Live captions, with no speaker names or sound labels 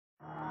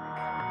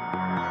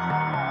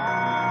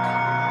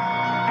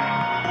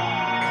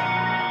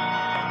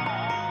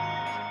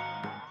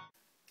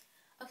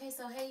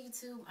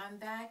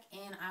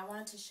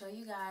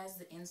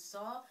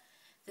install.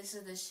 This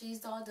is the She's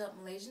Dolled Up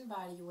Malaysian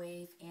Body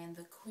Wave and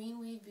the Queen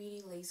Weave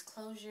Beauty Lace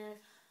Closure.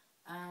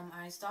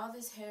 I installed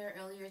this hair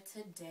earlier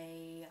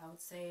today, I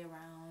would say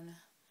around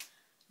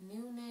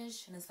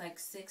noonish, and it's like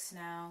 6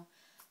 now.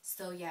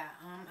 So yeah,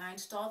 I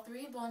installed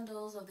 3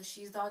 bundles of the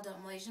She's Dolled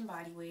Up Malaysian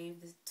Body Wave,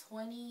 the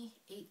 20,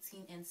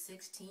 18, and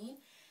 16.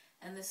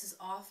 And this is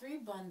all 3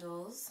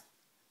 bundles.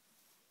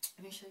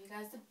 Let me show you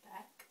guys the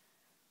back.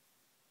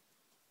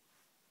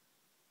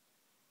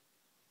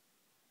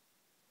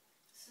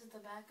 This is the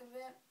back of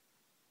it.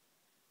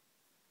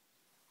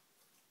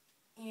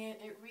 And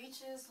it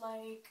reaches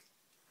like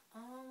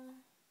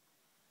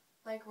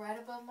right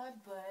above my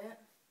butt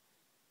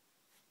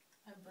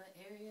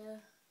area.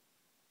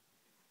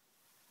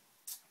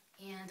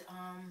 And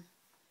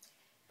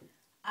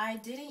I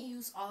didn't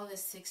use all of the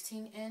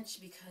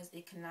 16-inch because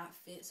it could not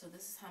fit. So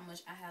this is how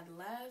much I had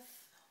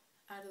left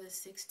out of the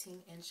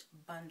 16-inch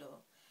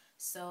bundle.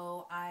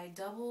 So I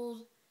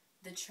doubled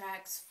the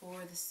tracks for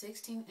the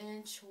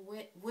 16-inch,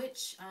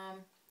 which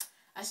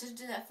I should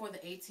do that for the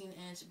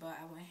 18-inch, but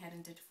I went ahead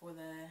and did it for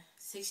the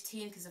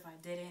 16 because if I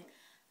didn't,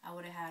 I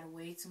would have had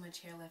way too much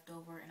hair left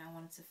over, and I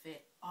wanted to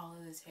fit all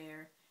of this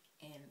hair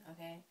in,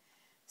 okay?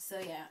 So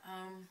yeah,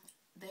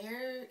 the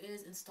hair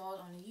is installed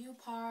on the U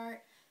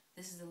part.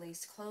 This is the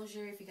lace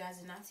closure. If you guys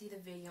did not see the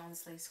video on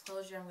this lace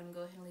closure, I'm going to go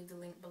ahead and leave the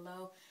link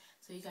below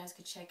so you guys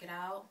could check it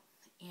out.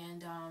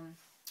 And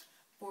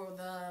for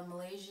the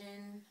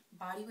Malaysian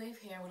body wave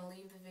hair, I'm going to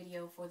leave the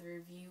video for the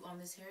review on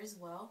this hair as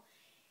well.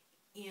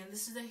 And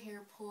this is the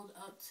hair pulled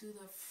up to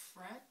the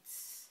front.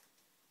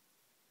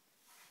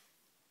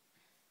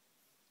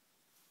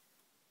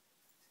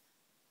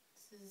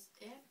 This is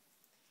it.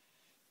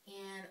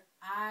 And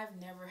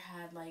I've never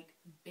had like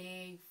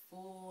big,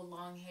 full,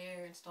 long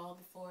hair installed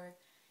before.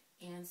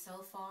 And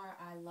so far,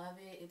 I love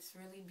it. It's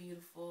really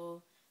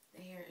beautiful.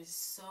 The hair is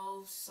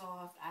so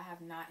soft. I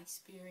have not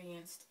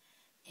experienced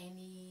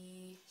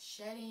any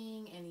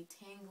shedding, any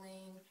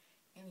tangling,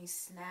 any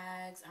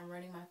snags. I'm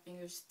running my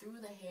fingers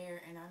through the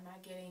hair and I'm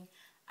not getting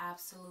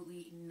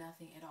absolutely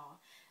nothing at all.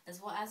 As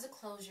well as the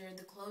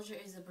closure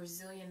is a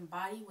Brazilian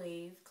body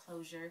wave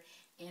closure,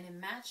 and it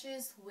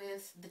matches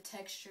with the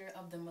texture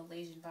of the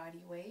Malaysian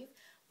body wave,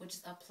 which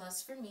is a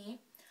plus for me.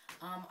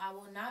 I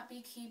will not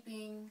be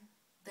keeping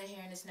the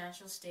hair in its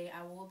natural state.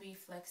 I will be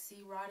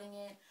flexi rodding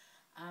it.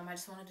 I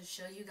just wanted to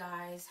show you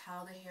guys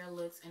how the hair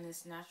looks in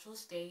its natural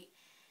state.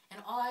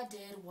 And all I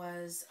did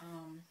was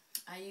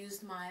I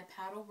used my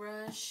paddle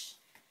brush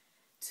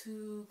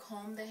to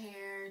comb the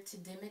hair to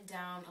dim it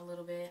down a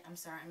little bit. I'm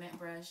sorry, I meant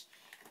brush.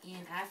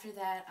 And after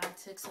that, I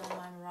took some of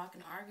my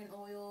Moroccan argan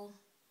oil.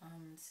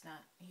 It's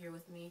not here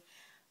with me,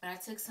 but I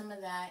took some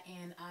of that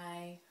and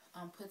I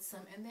put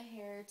some in the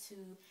hair to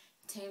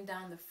tame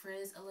down the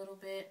frizz a little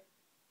bit.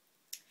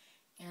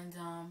 And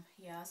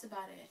yeah, that's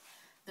about it.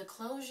 The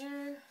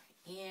closure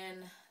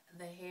and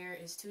the hair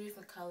is 2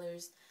 different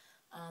colors.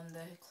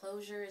 The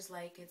closure is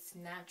like its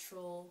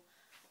natural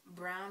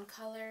brown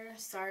color.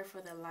 Sorry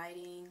for the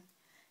lighting.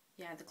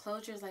 Yeah, the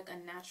closure is like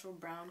a natural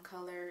brown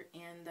color,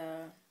 and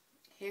the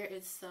hair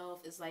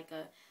itself is like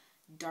a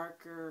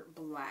darker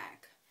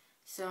black.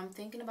 So I'm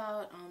thinking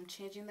about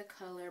changing the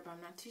color, but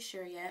I'm not too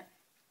sure yet.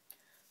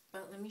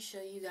 But let me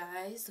show you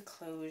guys the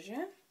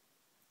closure.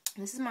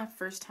 This is my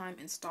first time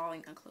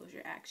installing a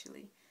closure,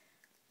 actually.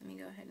 Let me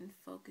go ahead and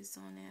focus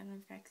on it. I don't know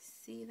if I can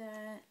see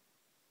that.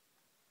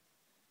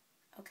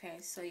 Okay,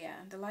 so yeah,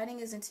 the lighting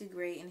isn't too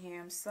great in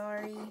here. I'm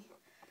sorry,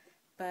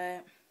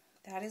 but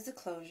that is the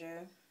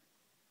closure.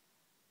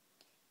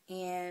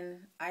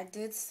 And I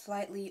did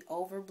slightly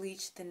over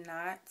bleach the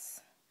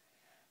knots,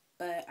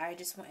 but I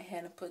just went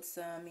ahead and put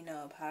some,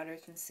 powder,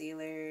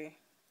 concealer,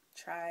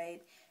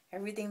 tried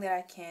everything that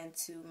I can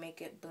to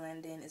make it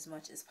blend in as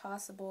much as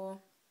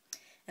possible.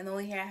 And the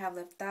only hair I have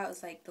left out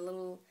is like the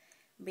little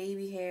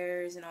baby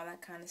hairs and all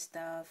that kind of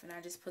stuff. And I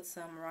just put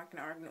some Moroccan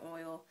argan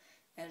oil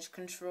edge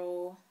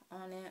control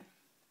on it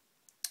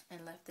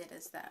and left it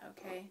as that,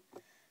 okay?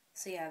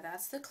 So yeah,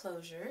 that's the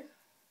closure.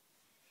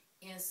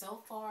 And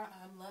so far,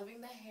 I'm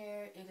loving the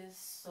hair. It is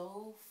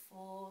so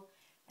full.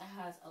 It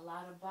has a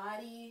lot of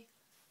body.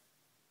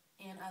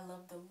 And I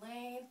love the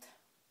length.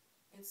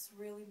 It's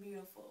really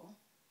beautiful.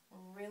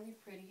 Really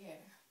pretty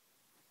hair.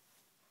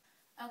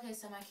 Okay,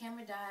 so my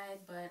camera died,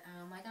 but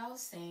like I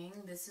was saying,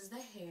 this is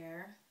the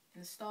hair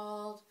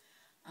installed.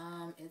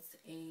 It's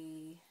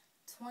a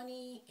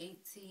 20,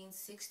 18,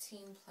 16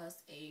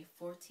 plus a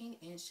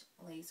 14-inch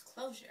lace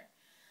closure.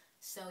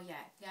 So yeah,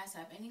 if you guys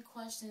have any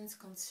questions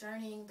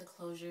concerning the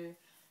closure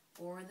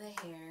or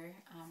the hair,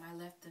 I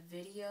left the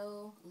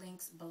video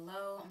links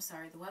below. I'm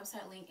sorry, the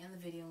website link and the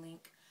video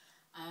link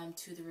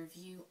to the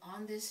review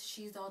on this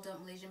She's Dolled Up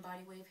Malaysian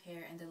body wave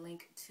hair, and the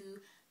link to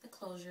the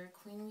closure,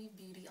 Queen Weave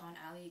Beauty, on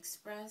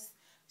AliExpress.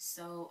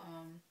 So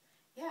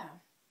yeah,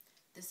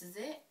 this is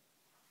it.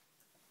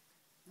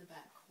 The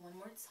back one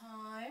more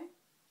time.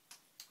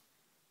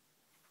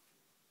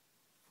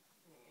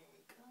 There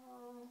we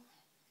go.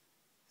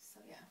 So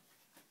yeah.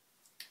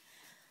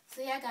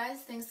 So yeah guys,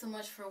 thanks so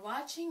much for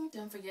watching.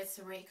 Don't forget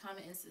to rate,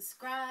 comment, and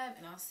subscribe,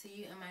 and I'll see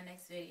you in my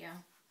next video.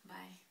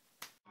 Bye.